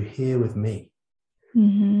speaking, are you here with me?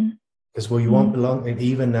 Mm-hmm. Because you want belong. And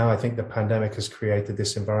even now, I think the pandemic has created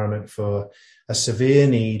this environment for a severe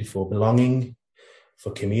need for belonging,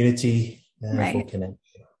 for community, and for connection.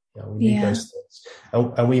 We need those things.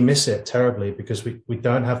 And we miss it terribly because we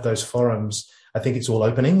don't have those forums. I think it's all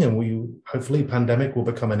opening, and hopefully pandemic will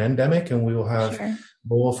become an endemic, and we will have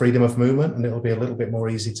more freedom of movement, and it'll be a little bit more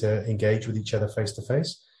easy to engage with each other face to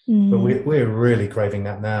face. But we're really craving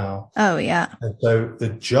that now. Oh, yeah. And so the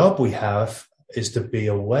job we have is to be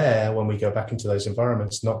aware when we go back into those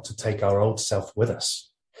environments, not to take our old self with us.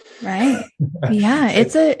 Right. Yeah.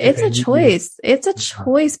 It's a choice. It's a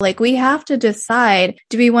choice. Like, we have to decide,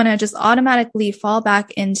 do we want to just automatically fall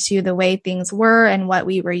back into the way things were and what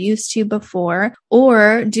we were used to before?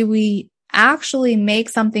 Or do we actually make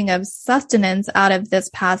something of sustenance out of this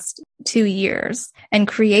past 2 years and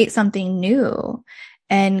create something new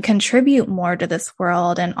and contribute more to this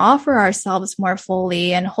world and offer ourselves more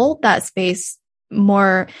fully and hold that space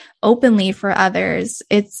more openly for others?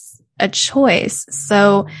 It's a choice.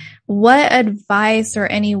 So what advice or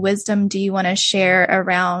any wisdom do you want to share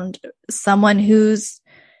around someone who's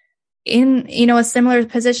in, a similar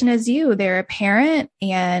position as you? They're a parent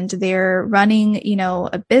and they're running,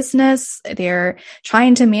 a business. They're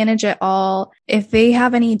trying to manage it all. If they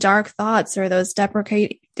have any dark thoughts or those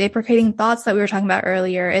deprecating thoughts that we were talking about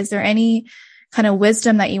earlier, is there any kind of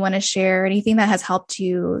wisdom that you want to share? Anything that has helped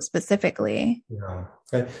you specifically? Yeah.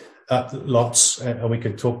 Okay. Lots, and we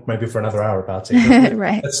could talk maybe for another hour about it.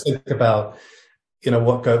 Right. Let's think about,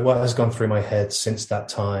 what has gone through my head since that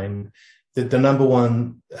time. The number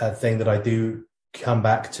one thing that I do come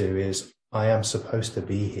back to is I am supposed to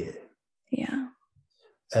be here. Yeah.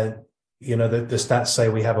 And, the stats say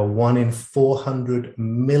we have a 1 in 400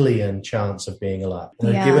 million chance of being alive.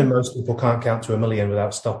 And given most people can't count to 1 million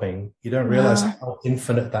without stopping, you don't realize how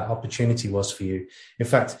infinite that opportunity was for you. In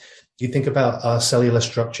fact, you think about our cellular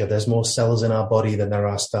structure, there's more cells in our body than there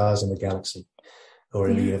are stars in the galaxy or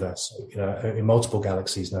in the universe, in multiple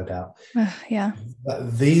galaxies, no doubt. Yeah.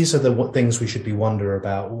 These are the things we should be wondering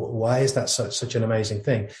about. Why is that such an amazing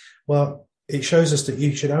thing? Well, it shows us that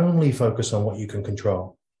you should only focus on what you can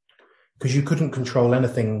control, because you couldn't control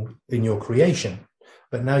anything in your creation.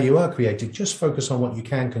 But now you are created. Just focus on what you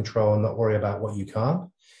can control and not worry about what you can't.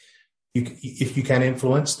 If you can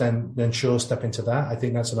influence, then sure, step into that. I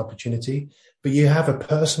think that's an opportunity. But you have a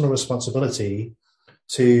personal responsibility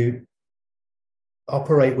to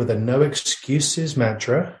operate with a no excuses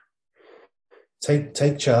mantra.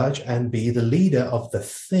 Take charge and be the leader of the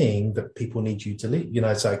thing that people need you to lead.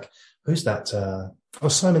 It's like, who's that?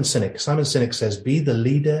 Simon Sinek. Simon Sinek says, be the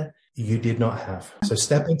leader you did not have. So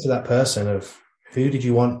step into that person of who did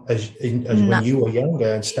you want as when you were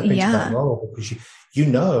younger, and step into that role, because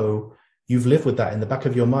you've lived with that in the back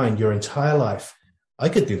of your mind your entire life. I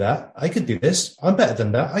could do that. I could do this. I'm better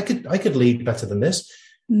than that. I could lead better than this.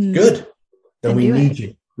 Good. Then we need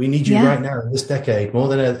you. We need you right now in this decade more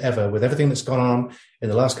than ever, with everything that's gone on in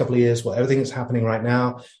the last couple of years, everything that's happening right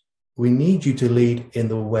now. We need you to lead in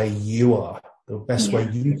the way you are, the best way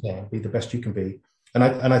you can be, the best you can be. And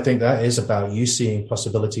I think that is about you seeing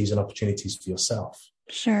possibilities and opportunities for yourself.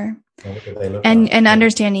 Sure. And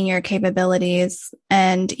understanding your capabilities.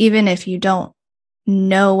 And even if you don't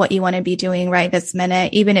know what you want to be doing right this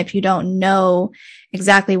minute, even if you don't know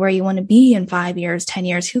exactly where you want to be in 5 years, 10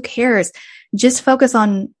 years, who cares? Just focus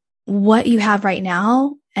on what you have right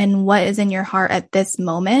now and what is in your heart at this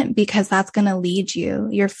moment, because that's going to lead you.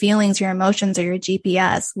 Your feelings, your emotions are your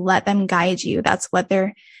GPS. Let them guide you. That's what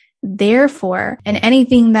they're there for. And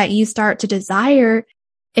anything that you start to desire,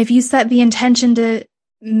 if you set the intention to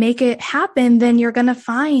make it happen, then you're going to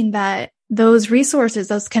find that those resources,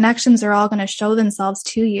 those connections are all going to show themselves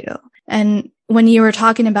to you. And when you were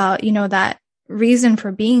talking about, that reason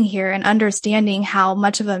for being here and understanding how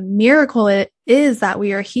much of a miracle it is that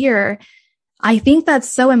we are here, I think that's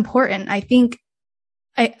so important. I think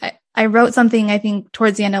I wrote something, I think,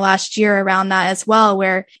 towards the end of last year around that as well,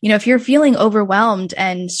 where, if you're feeling overwhelmed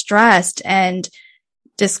and stressed and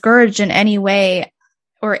discouraged in any way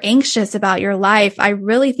or anxious about your life, I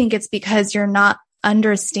really think it's because you're not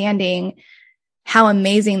understanding how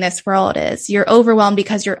amazing this world is. You're overwhelmed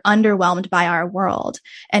because you're underwhelmed by our world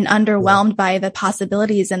and underwhelmed by the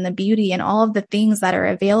possibilities and the beauty and all of the things that are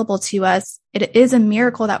available to us. It is a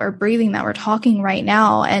miracle that we're breathing, that we're talking right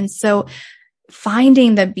now. And so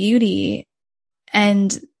finding the beauty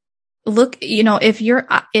and look, if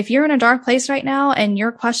you're in a dark place right now and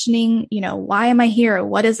you're questioning, why am I here?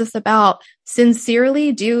 What is this about?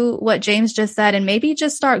 Sincerely do what James just said, and maybe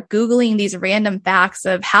just start Googling these random facts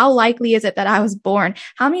of how likely is it that I was born?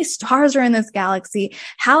 How many stars are in this galaxy?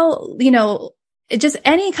 How, just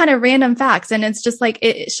any kind of random facts. And it's just like,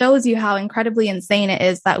 it shows you how incredibly insane it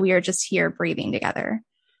is that we are just here breathing together.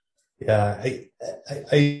 Yeah.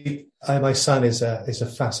 My son is a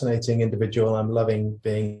fascinating individual. I'm loving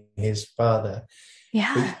being his father.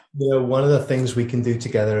 Yeah. But, one of the things we can do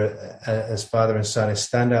together as father and son is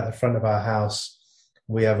stand out the front of our house.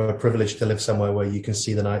 We have a privilege to live somewhere where you can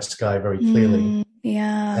see the night sky very clearly.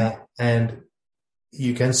 And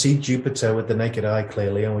you can see Jupiter with the naked eye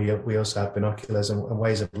clearly. And we also have binoculars and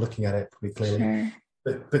ways of looking at it pretty clearly.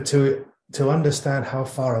 Sure. But to understand how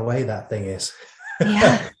far away that thing is.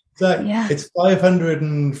 Yeah. It's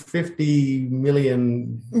 550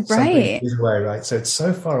 million something away, right? So it's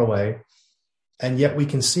so far away, and yet we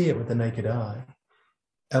can see it with the naked eye,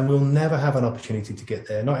 and we'll never have an opportunity to get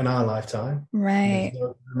there, not in our lifetime. Right. There's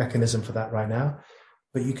no mechanism for that right now,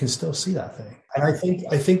 but you can still see that thing. And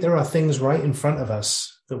I think there are things right in front of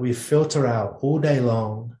us that we filter out all day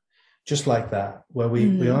long, just like that, where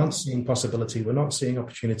we aren't seeing possibility, we're not seeing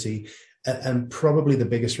opportunity. And probably the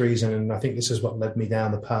biggest reason, and I think this is what led me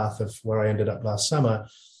down the path of where I ended up last summer,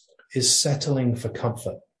 is settling for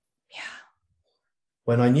comfort. Yeah.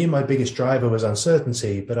 When I knew my biggest driver was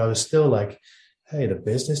uncertainty, but I was still like, hey, the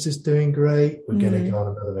business is doing great. We're going to go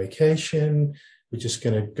on another vacation. We're just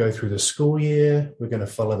going to go through the school year. We're going to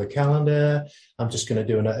follow the calendar. I'm just going to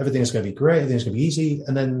do everything's going to be great. Everything's going to be easy.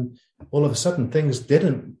 And then all of a sudden things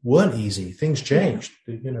weren't easy. Things changed.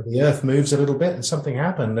 Yeah. The earth moves a little bit and something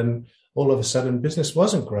happened. And all of a sudden business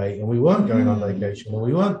wasn't great, and we weren't going on vacation, and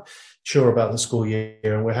we weren't sure about the school year,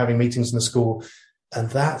 and we're having meetings in the school. And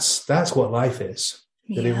that's what life is.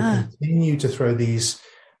 That it will continue to throw these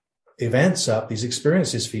events up, these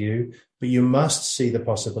experiences for you, but you must see the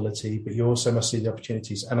possibility, but you also must see the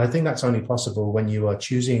opportunities. And I think that's only possible when you are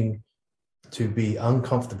choosing to be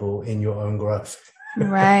uncomfortable in your own growth.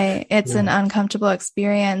 Right. It's an uncomfortable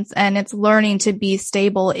experience, and it's learning to be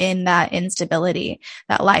stable in that instability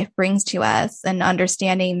that life brings to us, and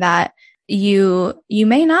understanding that you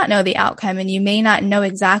may not know the outcome and you may not know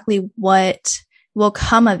exactly what will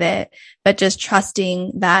come of it, but just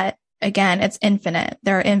trusting that, again, it's infinite.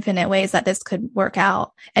 There are infinite ways that this could work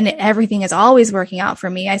out, and everything is always working out for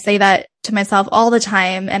me. I say that to myself all the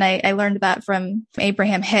time. And I learned that from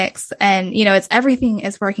Abraham Hicks, and, it's everything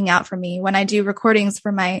is working out for me. When I do recordings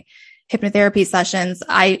for my hypnotherapy sessions,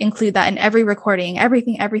 I include that in every recording.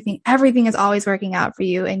 Everything is always working out for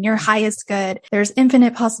you and your highest good. There's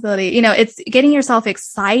infinite possibility. It's getting yourself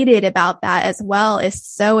excited about that as well is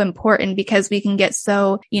so important, because we can get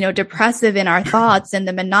so, depressive in our thoughts and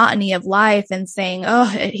the monotony of life, and saying, oh,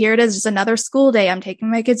 here it is, just another school day. I'm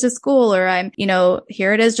taking my kids to school, or I'm,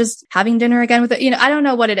 here it is, just having dinner again with it. I don't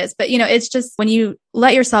know what it is, but it's just when you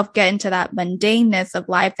let yourself get into that mundaneness of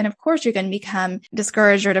life, then of course you're going to become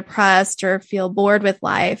discouraged or depressed or feel bored with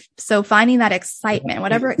life. So finding that excitement,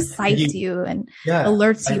 whatever excites you and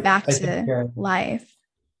alerts you back to life.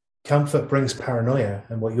 Comfort brings paranoia,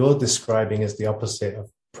 and what you're describing is the opposite of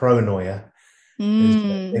pronoia.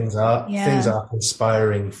 Things are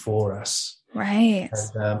conspiring for us. Right.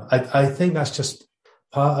 And I think that's just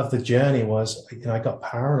part of the journey. Was I got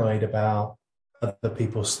paranoid about other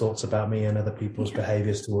people's thoughts about me and other people's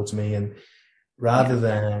behaviors towards me, and rather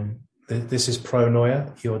than this is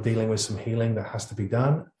pronoia, you're dealing with some healing that has to be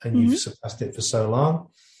done, and you've suppressed it for so long.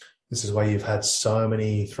 This is why you've had so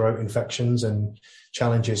many throat infections and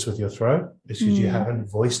challenges with your throat, because you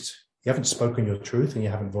haven't spoken your truth, and you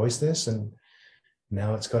haven't voiced this, and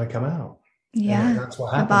now it's got to come out. Yeah, and that's what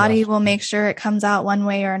happened. The body will make sure it comes out one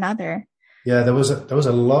way or another. Yeah, there was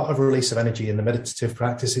a lot of release of energy in the meditative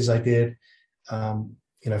practices I did.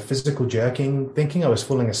 Physical jerking, thinking I was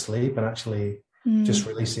falling asleep, and actually just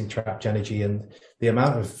releasing trapped energy, and the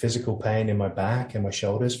amount of physical pain in my back and my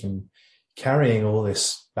shoulders from carrying all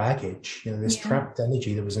this baggage, this trapped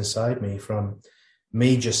energy that was inside me, from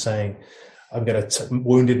me just saying, I'm going to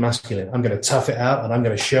wounded masculine. I'm going to tough it out and I'm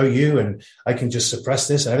going to show you, and I can just suppress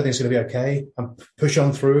this and everything's going to be okay. I'm push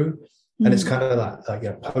on through. And it's kind of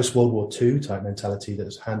like post World War II type mentality that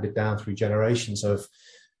was handed down through generations of,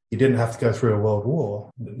 you didn't have to go through a world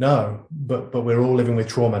war. No, but we're all living with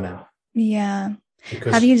trauma now. Yeah.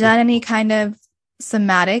 Have you done any kind of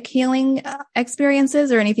somatic healing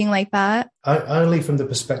experiences or anything like that? Only from the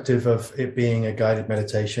perspective of it being a guided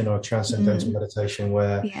meditation or transcendental meditation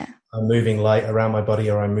where I'm moving light around my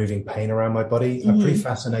body or I'm moving pain around my body. I'm pretty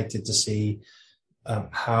fascinated to see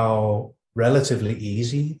how relatively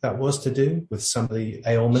easy that was to do with some of the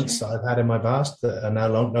ailments that I've had in my past that are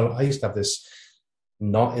no, I used to have this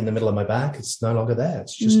knot in the middle of my back. It's no longer there.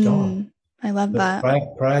 It's just gone. I love that.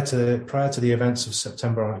 Prior to the events of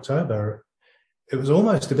September and October, it was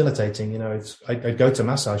almost debilitating. You know, I'd go to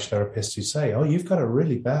massage therapists who say, "Oh, you've got a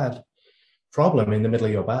really bad problem in the middle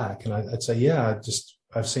of your back," and I'd say, "Yeah,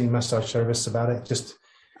 I've seen massage therapists about it. Just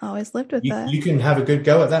always lived with that. You can have a good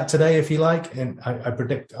go at that today if you like, and I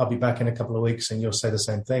predict I'll be back in a couple of weeks, and you'll say the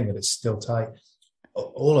same thing, that it's still tight."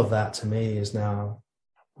 All of that to me is now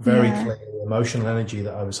very clear emotional energy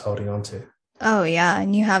that I was holding on to. Oh, yeah.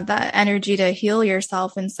 And you have that energy to heal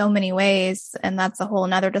yourself in so many ways. And that's a whole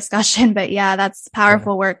nother discussion. But yeah, that's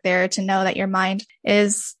powerful work there to know that your mind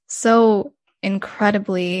is so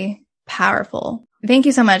incredibly powerful. Thank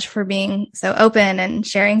you so much for being so open and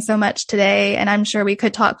sharing so much today. And I'm sure we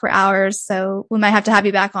could talk for hours. So we might have to have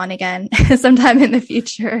you back on again sometime in the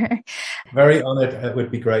future. Very honored. It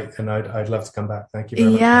would be great. And I'd love to come back. Thank you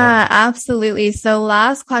very much. Yeah, absolutely. So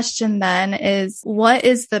last question then is, what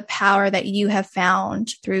is the power that you have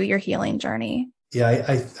found through your healing journey?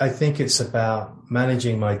 Yeah, I think it's about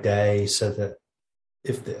managing my day so that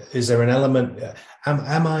is there an element,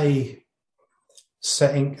 am I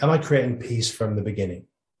creating peace from the beginning?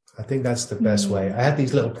 I think that's the best way. I had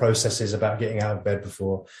these little processes about getting out of bed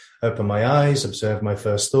before. Open my eyes, observe my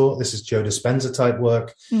first thought. This is Joe Dispenza type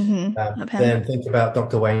work. Then think about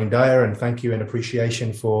Dr. Wayne Dyer and thank you and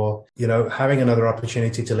appreciation for, having another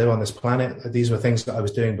opportunity to live on this planet. These were things that I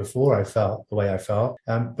was doing before I felt the way I felt.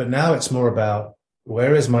 But now it's more about,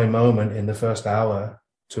 where is my moment in the first hour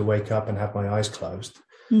to wake up and have my eyes closed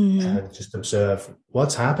and just observe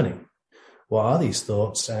what's happening. What are these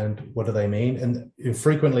thoughts and what do they mean? And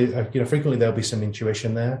frequently there'll be some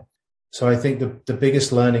intuition there. So I think the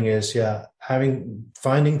biggest learning is,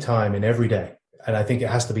 finding time in every day. And I think it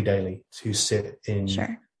has to be daily to sit in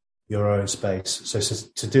your own space. So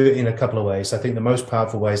to do it in a couple of ways. I think the most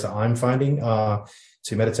powerful ways that I'm finding are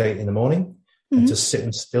to meditate in the morning and to sit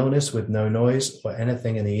in stillness with no noise or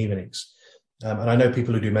anything in the evenings. And I know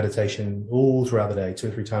people who do meditation all throughout the day, 2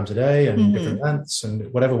 or 3 times a day and different lengths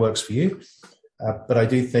and whatever works for you. But I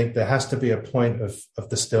do think there has to be a point of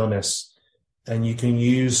the stillness, and you can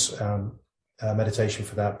use meditation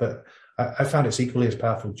for that. But I found it's equally as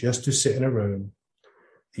powerful just to sit in a room.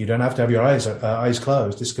 You don't have to have your eyes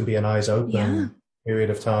closed. This can be an eyes open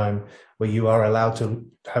period of time where you are allowed to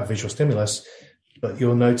have visual stimulus, but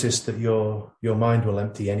you'll notice that your mind will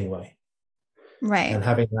empty anyway. Right. And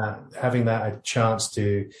having that a chance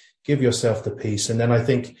to give yourself the peace. And then I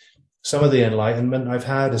think some of the enlightenment I've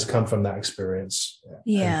had has come from that experience.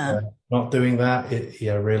 Yeah. And, not doing that, it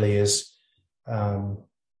really is,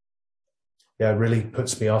 really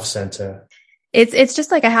puts me off center. It's just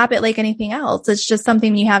like a habit, like anything else. It's just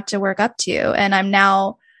something you have to work up to. And I'm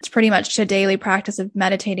now, it's pretty much a daily practice of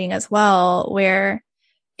meditating as well, where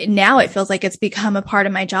now it feels like it's become a part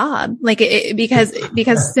of my job. Like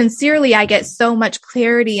because sincerely, I get so much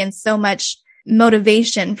clarity and so much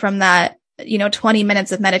motivation from that, 20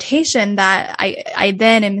 minutes of meditation that I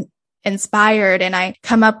then am inspired and I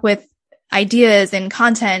come up with ideas and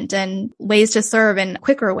content and ways to serve in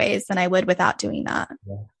quicker ways than I would without doing that.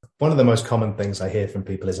 Yeah. One of the most common things I hear from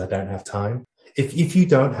people is I don't have time. If you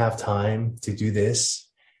don't have time to do this,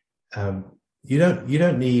 you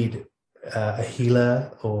don't need a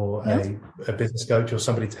healer or a business coach or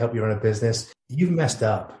somebody to help you run a business. You've messed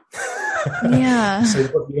up. Yeah. So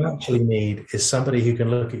what you actually need is somebody who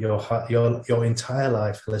can look at your entire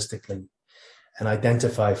life holistically and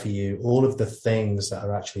identify for you all of the things that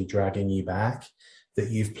are actually dragging you back, that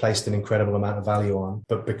you've placed an incredible amount of value on,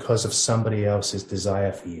 but because of somebody else's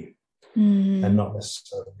desire for you and not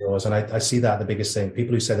necessarily yours. And I see that the biggest thing.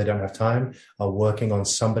 People who say they don't have time are working on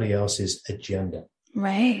somebody else's agenda.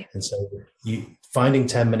 Right. And so finding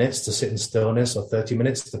 10 minutes to sit in stillness or 30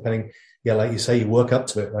 minutes, depending, like you say, you work up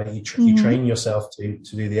to it, right? You train yourself to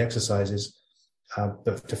do the exercises,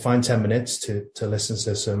 but to find 10 minutes to listen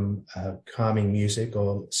to some calming music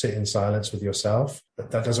or sit in silence with yourself,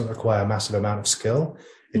 that doesn't require a massive amount of skill.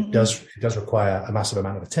 It does require a massive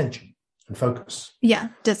amount of attention. and focus. Yeah,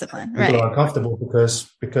 discipline. People Right. are uncomfortable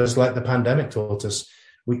because like the pandemic taught us,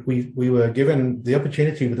 we were given the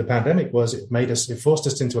opportunity with the pandemic was it forced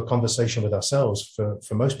us into a conversation with ourselves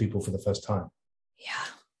for most people for the first time. Yeah.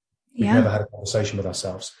 We've Yeah. never had a conversation with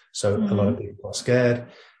ourselves. So a lot of people are scared.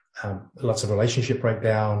 Lots of relationship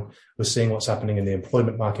breakdown. We're seeing what's happening in the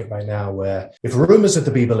employment market right now, where if rumors are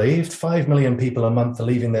to be believed, 5 million people a month are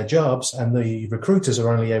leaving their jobs, and the recruiters are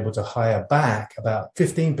only able to hire back about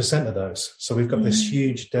 15% of those. So we've got this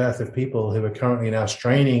huge dearth of people who are currently now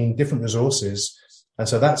straining different resources. And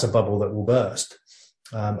so that's a bubble that will burst.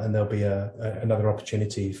 And there'll be another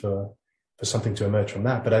opportunity for something to emerge from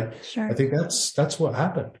that. But I think that's what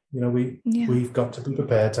happened. We've got to be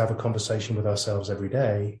prepared to have a conversation with ourselves every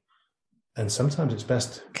day. And sometimes it's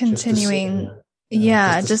best continuing.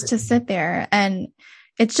 Just to sit there. And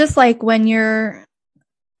it's just like when you're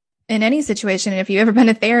in any situation, if you've ever been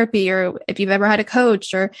to therapy or if you've ever had a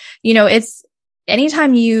coach or, it's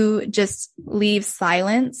anytime you just leave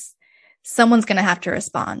silence, someone's going to have to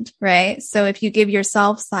respond, right? So if you give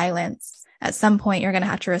yourself silence, at some point you're going to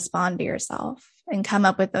have to respond to yourself and come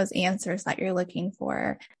up with those answers that you're looking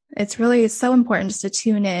for. It's really so important just to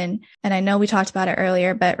tune in. And I know we talked about it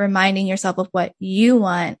earlier, but reminding yourself of what you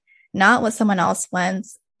want, not what someone else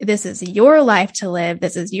wants. This is your life to live.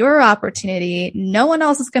 This is your opportunity. No one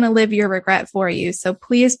else is going to live your regret for you. So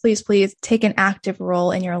please, please, please take an active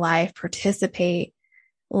role in your life, participate,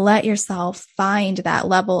 let yourself find that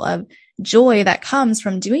level of joy that comes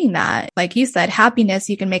from doing that. Like you said, happiness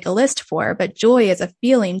you can make a list for, but joy is a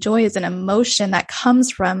feeling. Joy is an emotion that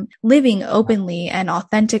comes from living openly and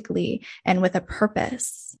authentically and with a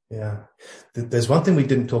purpose. Yeah. There's one thing we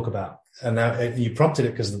didn't talk about, and now you prompted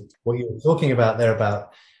it because what you were talking about there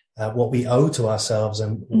about what we owe to ourselves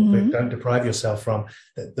and don't deprive yourself from.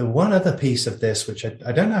 The one other piece of this, which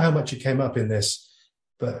I don't know how much it came up in this,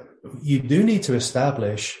 but you do need to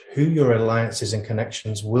establish who your alliances and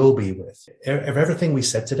connections will be with. Of everything we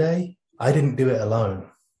said today, I didn't do it alone.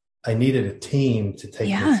 I needed a team to take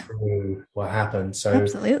me through what happened. So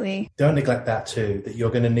absolutely, don't neglect that too, that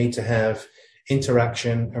you're going to need to have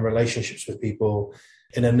interaction and relationships with people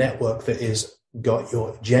in a network that is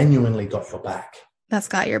genuinely got your back. That's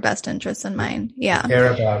got your best interests in mind. Yeah.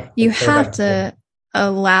 You have to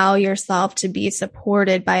allow yourself to be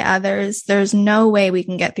supported by others. There's no way we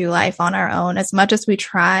can get through life on our own as much as we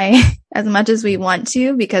try, as much as we want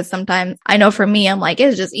to, because sometimes I know for me, I'm like,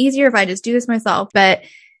 it's just easier if I just do this myself. But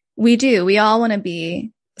we all want to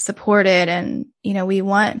be supported and, we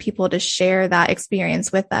want people to share that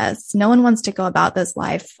experience with us. No one wants to go about this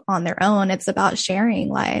life on their own. It's about sharing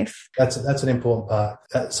life. That's an important part.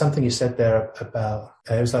 That's something you said there about,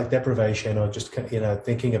 it was like deprivation or just,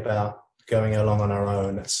 thinking about going along on our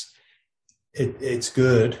own. It's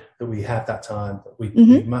good that we have that time, but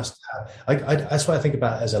we must have, that's what I think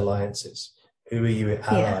about as alliances. Who are you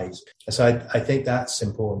allies? Yeah. So I think that's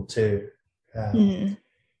important too.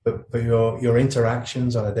 But your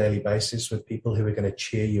interactions on a daily basis with people who are going to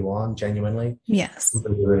cheer you on genuinely, yes,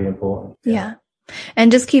 will be really important. Yeah.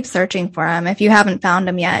 And just keep searching for them. If you haven't found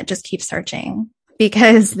them yet, just keep searching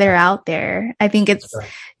because they're out there. I think it's,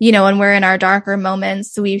 when we're in our darker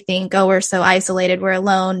moments, we think, oh, we're so isolated. We're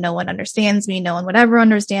alone. No one understands me. No one would ever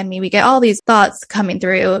understand me. We get all these thoughts coming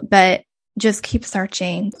through, but just keep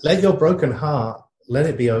searching. Let your broken heart, let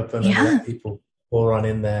it be open and let people pour on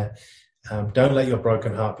in there. Don't let your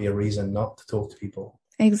broken heart be a reason not to talk to people.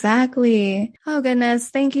 Exactly. Oh,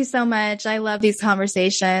 goodness. Thank you so much. I love these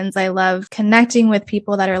conversations. I love connecting with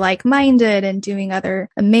people that are like-minded and doing other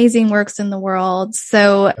amazing works in the world.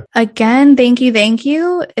 So again, thank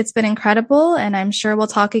you. It's been incredible. And I'm sure we'll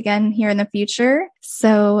talk again here in the future.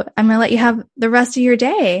 So I'm going to let you have the rest of your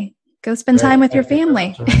day. Go spend time with your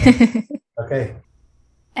family. Okay.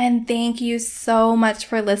 And thank you so much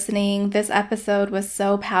for listening. This episode was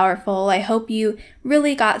so powerful. I hope you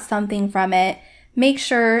really got something from it. Make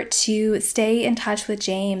sure to stay in touch with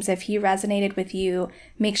James. If he resonated with you,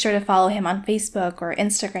 make sure to follow him on Facebook or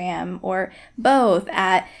Instagram or both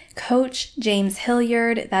at Coach James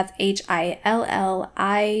Hilliard. That's Hilliard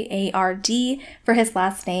for his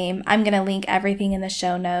last name. I'm going to link everything in the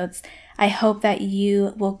show notes. I hope that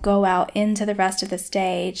you will go out into the rest of this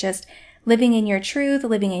day just living in your truth,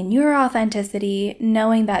 living in your authenticity,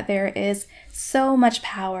 knowing that there is so much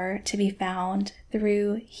power to be found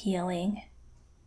through healing.